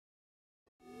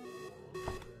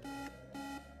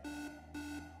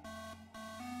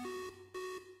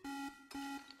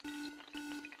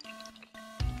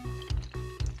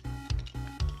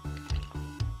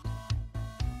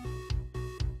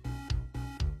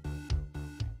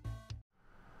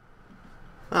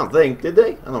I don't think. Did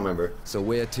they? I don't remember. So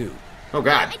where to? Oh,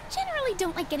 God. I generally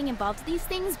don't like getting involved with these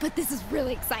things, but this is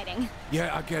really exciting.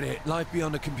 Yeah, I get it. Life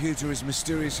beyond the computer is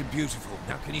mysterious and beautiful.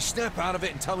 Now, can you snap out of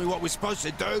it and tell me what we're supposed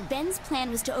to do? Ben's plan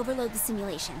was to overload the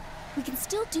simulation. We can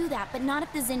still do that, but not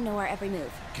if the Zin know our every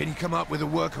move. Can you come up with a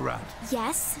workaround?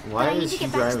 Yes, Why but I need is to she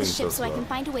get back to the driving ship so so I slow? can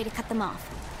find a way to cut them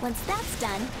off. Once that's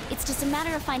done, it's just a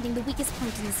matter of finding the weakest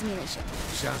point in the simulation.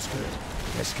 Sounds good.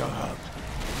 Let's go home.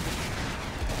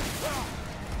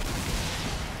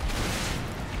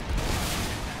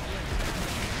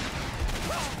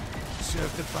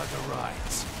 Serve the bugger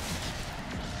right.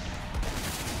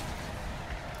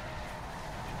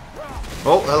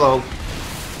 Oh, hello.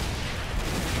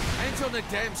 Hands on the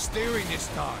damn steering this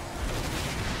time.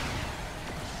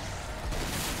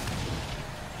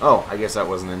 Oh, I guess that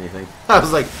wasn't anything. I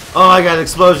was like, oh, I got an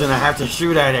explosion. I have to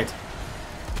shoot at it.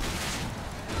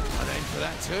 I'd aim for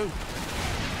that too.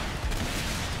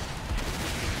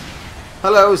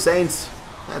 Hello, Saints.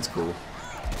 That's cool.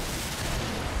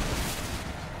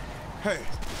 Hey,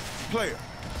 player.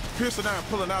 Pierce and I are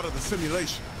pulling out of the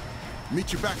simulation.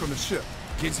 Meet you back on the ship.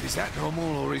 Kids, is that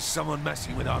normal or is someone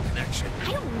messing with our connection?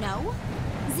 I don't know.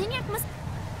 Zinyak must...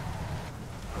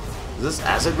 Is this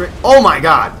acid rain? Oh, my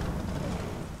God.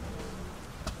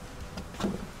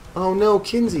 Oh, no,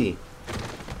 Kinsey.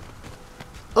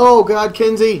 Oh, God,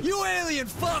 Kinsey. You alien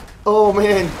fuck! Oh,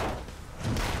 man.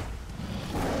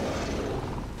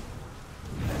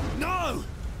 No!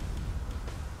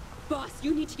 Boss,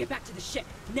 you need to get back to the ship,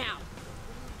 now!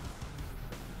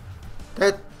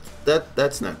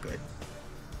 That's not good.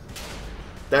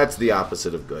 That's the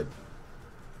opposite of good.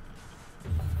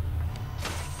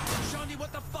 Shandi,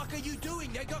 what the fuck are you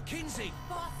doing? They got Kinsey!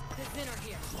 Boss, the Zin are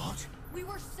here. What? We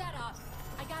were set up.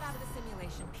 I got out of the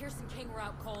simulation. Pierce and King were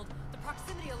out cold. The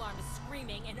proximity alarm is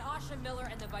screaming, and Asha Miller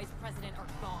and the Vice President are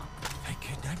gone. They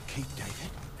kidnapped Keith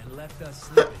David? And left us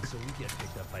sleeping so we get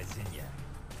picked up by Zinyak.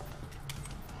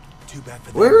 Too bad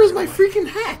for them. Where is my freaking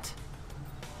hat?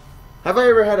 Have I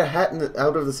ever had a hat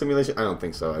out of the simulation? I don't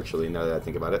think so, actually, now that I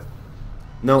think about it.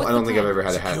 No, What's I don't the think I've plan? ever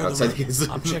had a hat Secure the outside room.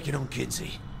 the I'm checking on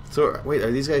Kinsey. So, wait,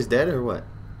 are these guys dead or what?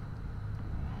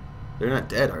 They're not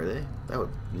dead, are they? That would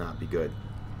not be good.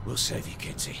 We'll save you,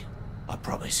 Kinsey. I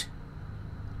promise.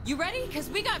 You ready? Because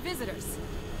we got visitors.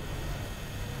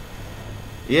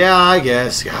 Yeah, I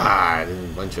guess. God, a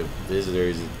bunch of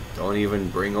visitors that don't even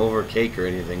bring over cake or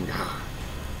anything. God.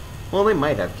 Well, they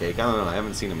might have cake. I don't know. I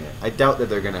haven't seen them yet. I doubt that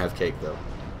they're going to have cake, though.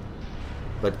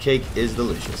 But cake is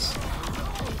delicious.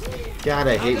 God,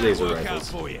 I hate laser rifles.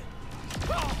 For you.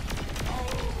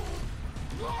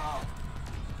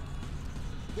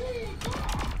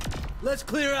 Let's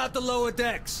clear out the lower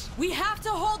decks. We have to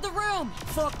hold the room.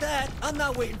 Fuck that. I'm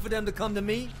not waiting for them to come to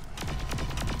me.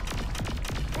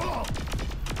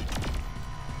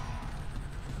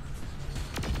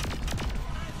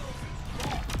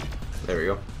 There we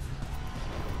go.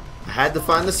 I had to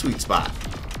find the sweet spot.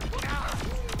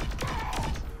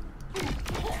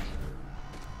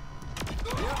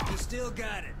 Yep, you still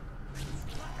got it.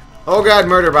 Oh God,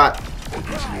 murder bot.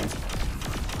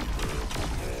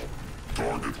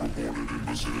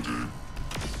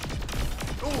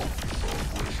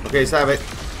 Okay, stop it.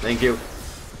 Thank you.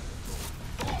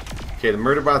 Okay, the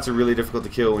murder bots are really difficult to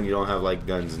kill when you don't have like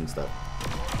guns and stuff.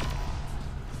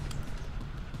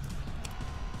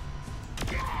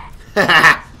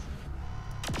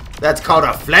 That's called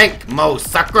a flank, mo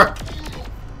sucker.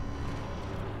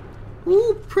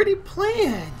 Ooh, pretty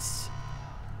plants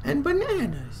and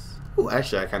bananas. Ooh,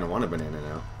 actually, I kind of want a banana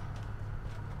now.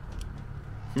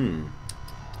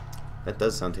 That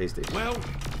does sound tasty. Well,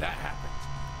 that happened.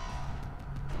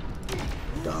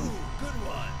 Dumb. Good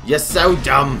one. You're so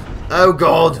dumb. Oh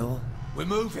God. We're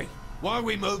moving. Why are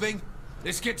we moving?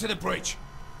 Let's get to the bridge.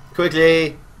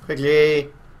 Quickly, quickly,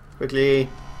 quickly,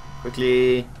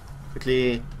 quickly,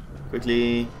 quickly,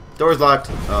 quickly. Door's locked.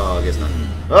 Oh, I guess not.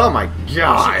 Oh my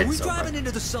God. Are we So driving bad.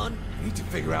 into the sun? We need to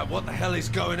figure out what the hell is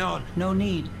going on. No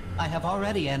need. I have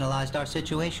already analyzed our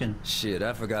situation. Shit,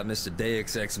 I forgot Mr.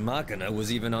 Deus Ex Machina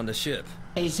was even on the ship.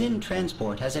 A Zin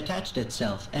transport has attached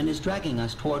itself and is dragging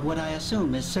us toward what I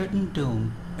assume is certain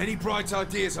doom. Any bright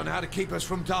ideas on how to keep us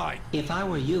from dying? If I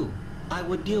were you, I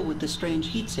would deal with the strange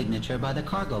heat signature by the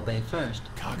cargo bay first.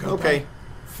 Cargo Okay. bay?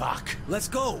 Fuck. Let's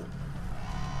go.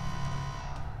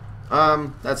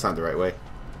 That's not the right way.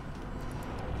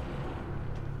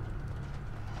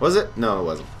 Was it? No, it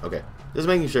wasn't. Okay. Just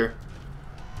making sure.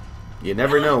 You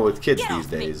never know with kids these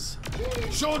days.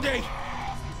 Shorty!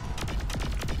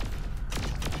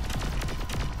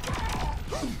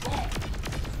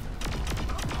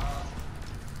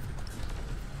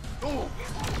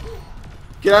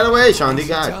 Get out of the way, Shandi. What's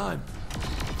the God. time?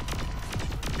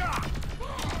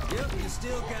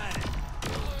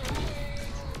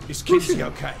 Is Kinsey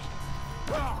okay?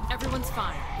 Everyone's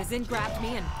fine. The Zin grabbed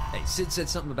me and Hey, Sid said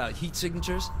something about heat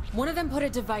signatures. one of them put a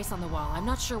device on the wall. I'm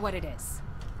not sure what it is.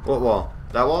 What wall?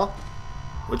 That wall?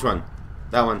 Which one?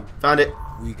 That one. Found it.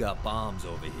 We got bombs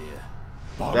over here.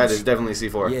 Bombs? That is definitely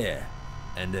C4. Yeah,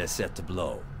 and they're set to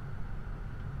blow.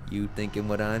 You thinking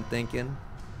what I'm thinking?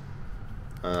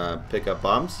 Pick up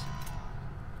bombs.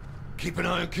 Keep an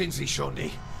eye on Kinsey,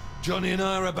 Shondi. Johnny and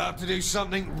I are about to do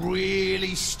something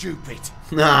really stupid.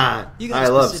 Nah, You got I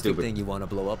a love specific stupid. thing you want to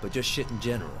blow up, or just shit in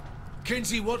general?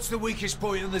 Kinsey, what's the weakest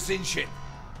point on the Zin ship?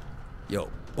 Yo,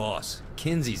 boss,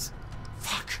 Kinsey's.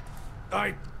 Fuck.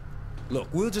 Look,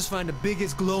 we'll just find the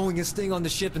biggest, glowingest thing on the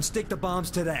ship and stick the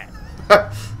bombs to that.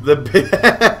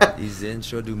 These Zin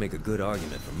sure do make a good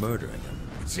argument for murdering him.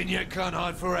 Zinyak can't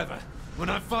hide forever. When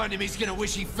I find him, he's gonna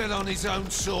wish he fell on his own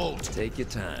sword. Take your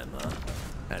time, huh?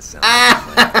 That sounds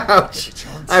Ouch!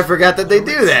 I forgot that they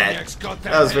do that.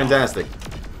 That was fantastic.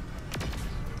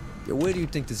 Yo, where do you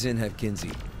think the Zin have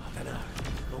Kinsey? I don't know.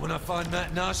 But when I find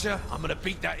Matt and Asha, I'm gonna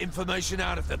beat that information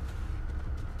out of them.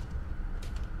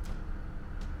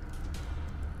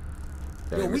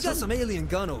 Yo, we got some alien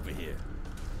gun over here.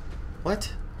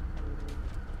 What?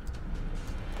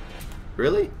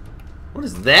 Really? What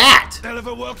is that? Hell of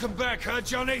a welcome back, huh,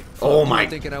 Johnny? Oh You my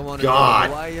thinking I want to go to God!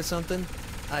 Hawaii or something?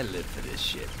 I live for this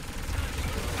shit.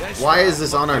 Why is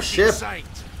this on our ship? Saint.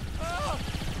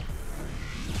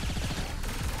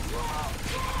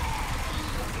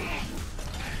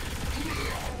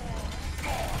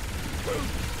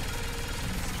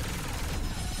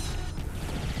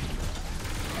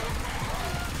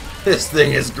 This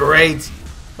thing is great.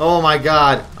 Oh my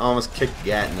God! I almost kicked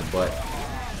Gat in the butt.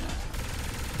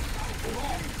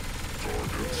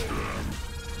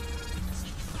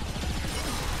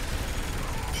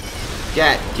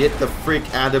 Gat, get the freak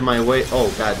out of my way.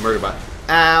 Oh God, Murderbot.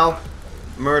 Ow!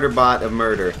 Murderbot of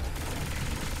murder.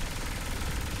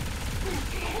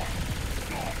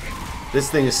 This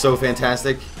thing is so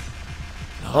fantastic.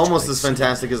 Almost as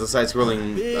fantastic as the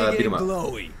side-scrolling Big beat 'em and up.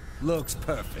 glowy. Looks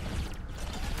perfect.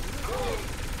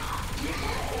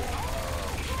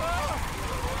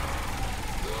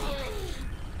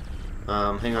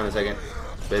 Hang on a second.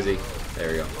 Busy.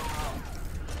 There we go.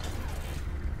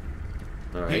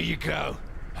 Here Alright. you go.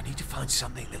 I need to find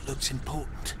something that looks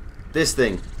important. This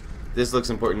thing. This looks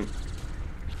important.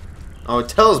 Oh, it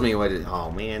tells me what it... Oh,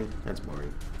 man. That's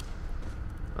boring.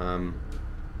 No?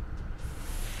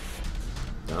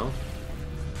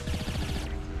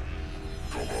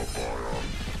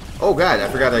 Oh, God. I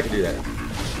forgot I could do that.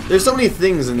 There's so many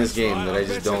things in this game that I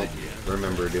just don't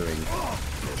remember doing.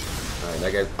 Alright,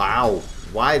 that guy... Ow!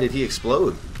 Why did he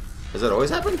explode? Does that always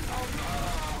happen?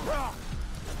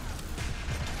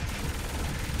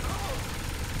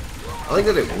 I like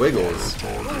that it wiggles.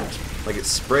 Like it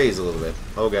sprays a little bit.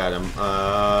 Oh God,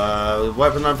 I'm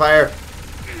weapon on fire.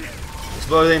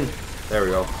 Exploding. There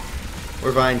we go.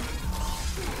 We're fine.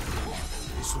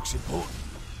 This looks important.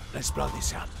 Let's blow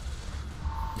this up.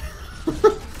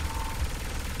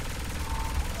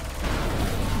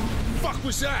 Fuck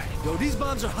was that? Yo, these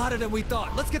bombs are hotter than we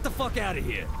thought. Let's get the fuck out of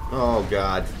here. Oh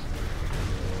God.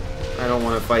 I don't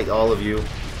want to fight all of you.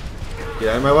 Get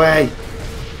out of my way.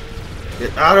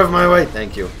 Get out of my way.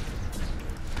 Thank you.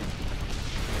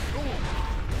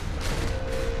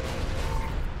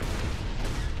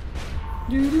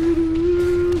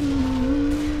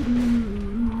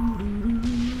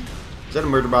 Is that a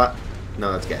murder bot?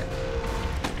 No, that's Gat.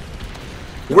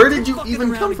 Where did you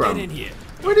even come from?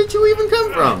 Where did you even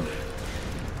come from?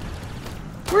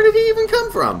 Where did he even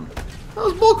come from? That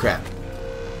was bullcrap.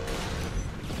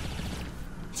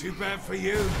 Too bad for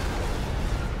you.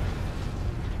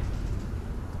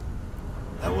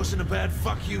 That wasn't a bad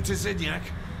fuck you to Zinyak.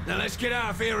 Now let's get out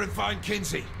of here and find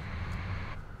Kinsey.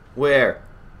 Where?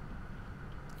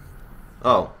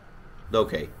 Oh.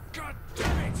 Okay. God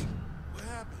damn it! What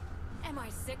happened?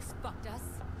 MI6 fucked us.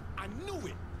 I knew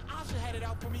it! Asha had it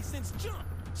out for me since jump.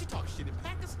 She talked shit in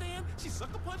Pakistan. She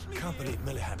sucker punched me. Company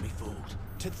Miller had me fooled.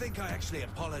 To think I actually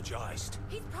apologized.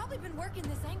 He's probably been working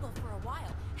this angle for a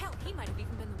while. Hell, he might have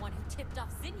even been the one who tipped off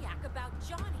Zinyak about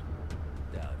Johnny.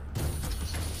 Doubt it.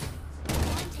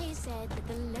 Dante said that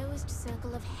the lowest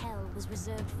circle of hell was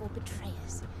reserved for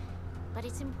betrayers. But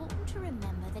it's important to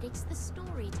remember that it's the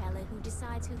storyteller who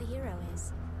decides who the hero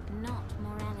is, not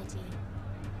morality.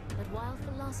 But while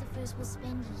philosophers will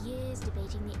spend years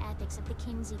debating the ethics of the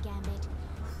Kinsey Gambit,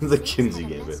 The Zins Kinsey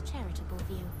have a Gambit. less charitable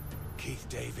view. Keith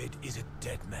David is a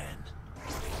dead man.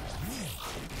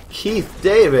 Keith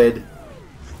David?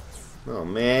 Oh,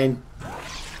 man.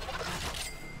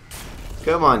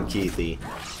 Come on, Keithy.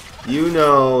 You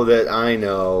know that I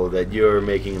know that you're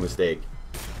making a mistake.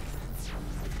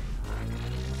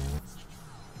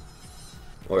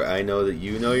 Or I know that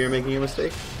you know you're making a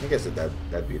mistake. I guess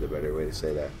that'd be the better way to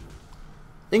say that.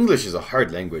 English is a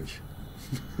hard language.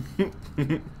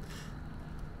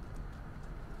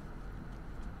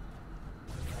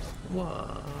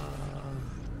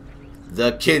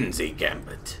 The Kinsey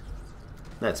Gambit.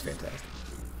 That's fantastic.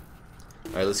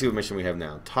 Alright, let's see what mission we have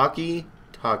now. Talkie.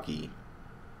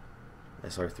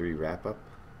 SR3 wrap up.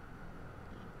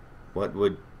 What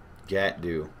would Gat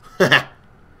do?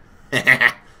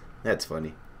 That's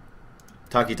funny.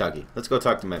 Talkie. Let's go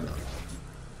talk to Matt Miller.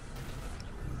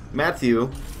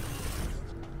 Matthew.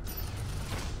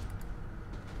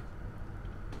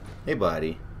 Hey,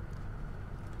 buddy.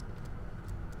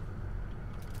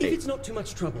 If it's not too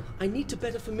much trouble, I need to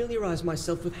better familiarize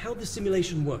myself with how the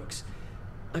simulation works.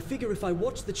 I figure if I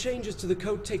watch the changes to the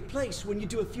code take place when you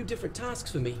do a few different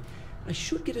tasks for me, I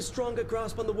should get a stronger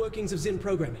grasp on the workings of Zin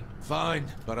programming. Fine,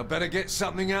 but I better get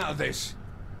something out of this.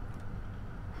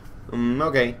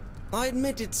 Okay. I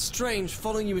admit it's strange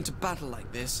following you into battle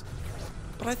like this,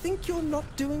 but I think you're not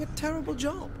doing a terrible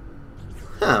job.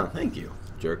 Huh, thank you,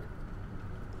 jerk.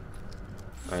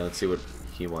 Alright, let's see what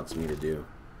he wants me to do.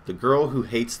 The girl who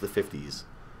hates the 50s.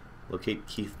 Locate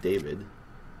Keith David.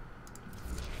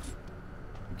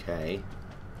 Okay.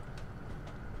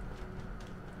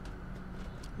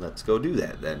 Let's go do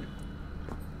that then.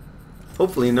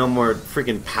 Hopefully no more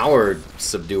freaking power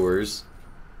subduers.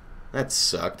 That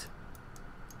sucked.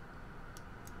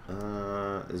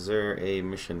 Is there a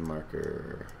mission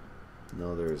marker?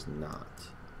 No, there is not.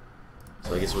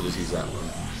 So I guess we'll just use that one.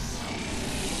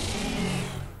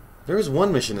 There was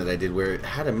one mission that I did where it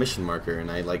had a mission marker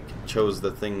and I like chose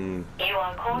the thing. You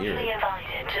are cordially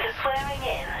invited to the swearing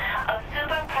in of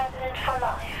Super President for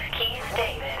Life, Keith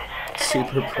David.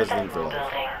 Super President for Life.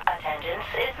 Building. Attendance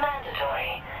is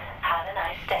mandatory. Have a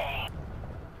nice day.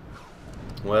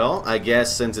 Well, I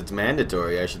guess since it's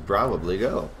mandatory, I should probably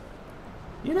go.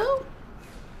 You know?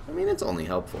 I mean, it's only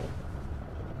helpful.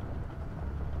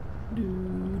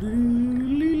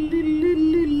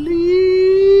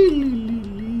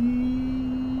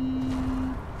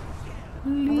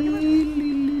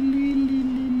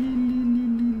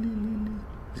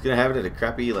 He's gonna have it at a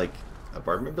crappy, like,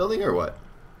 apartment building or what?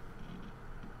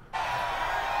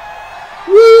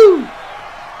 Woo!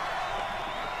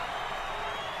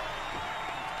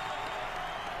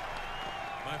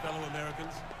 My fellow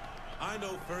Americans, I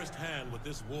know firsthand what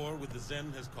this war with the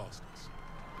Zen has cost us.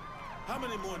 How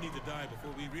many more need to die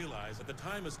before we realize that the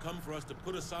time has come for us to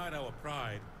put aside our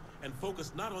pride and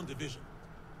focus not on division,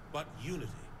 but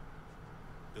unity?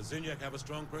 Does Zinyak have a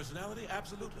strong personality?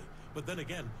 Absolutely. But then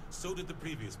again, so did the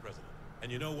previous president.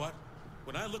 And you know what?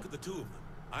 When I look at the two of them,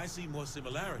 I see more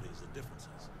similarities than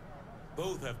differences.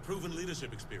 Both have proven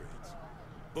leadership experience.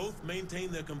 Both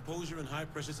maintain their composure in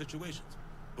high-pressure situations.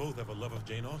 Both have a love of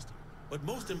Jane Austen. But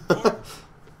most important,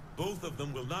 both of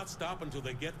them will not stop until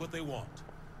they get what they want.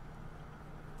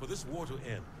 For this war to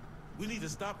end, we need to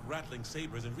stop rattling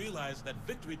sabers and realize that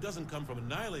victory doesn't come from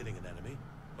annihilating an enemy,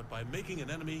 but by making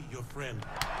an enemy your friend.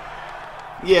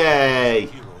 Yay!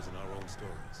 Heroes in our own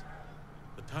stories.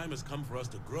 The time has come for us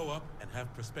to grow up and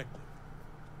have perspective.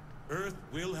 Earth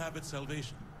will have its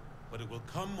salvation, but it will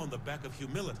come on the back of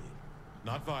humility,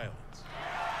 not violence.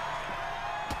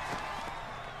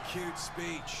 Cute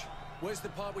speech. Where's the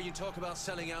part where you talk about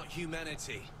selling out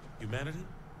humanity? Humanity?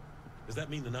 Does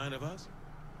that mean the 9 of us?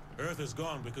 Earth is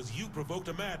gone because you provoked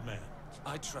a madman.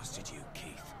 I trusted you,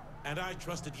 Keith. And I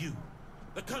trusted you.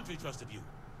 The country trusted you.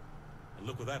 And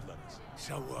look where that led us.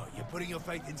 So what, you're putting your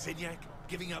faith in Zinyak?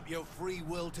 Giving up your free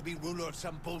will to be ruler of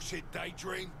some bullshit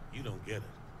daydream? You don't get it.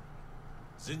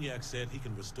 Zinyak said he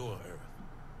can restore Earth.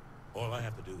 All I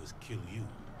have to do is kill you.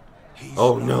 He's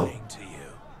lying to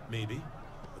you. Maybe,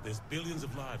 but there's billions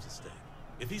of lives at stake.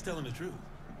 If he's telling the truth,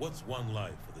 what's one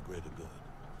life for the greater good?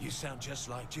 You sound just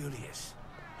like Julius.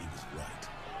 He was right.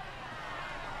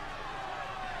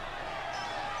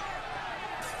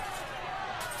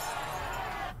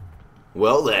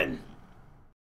 Well then.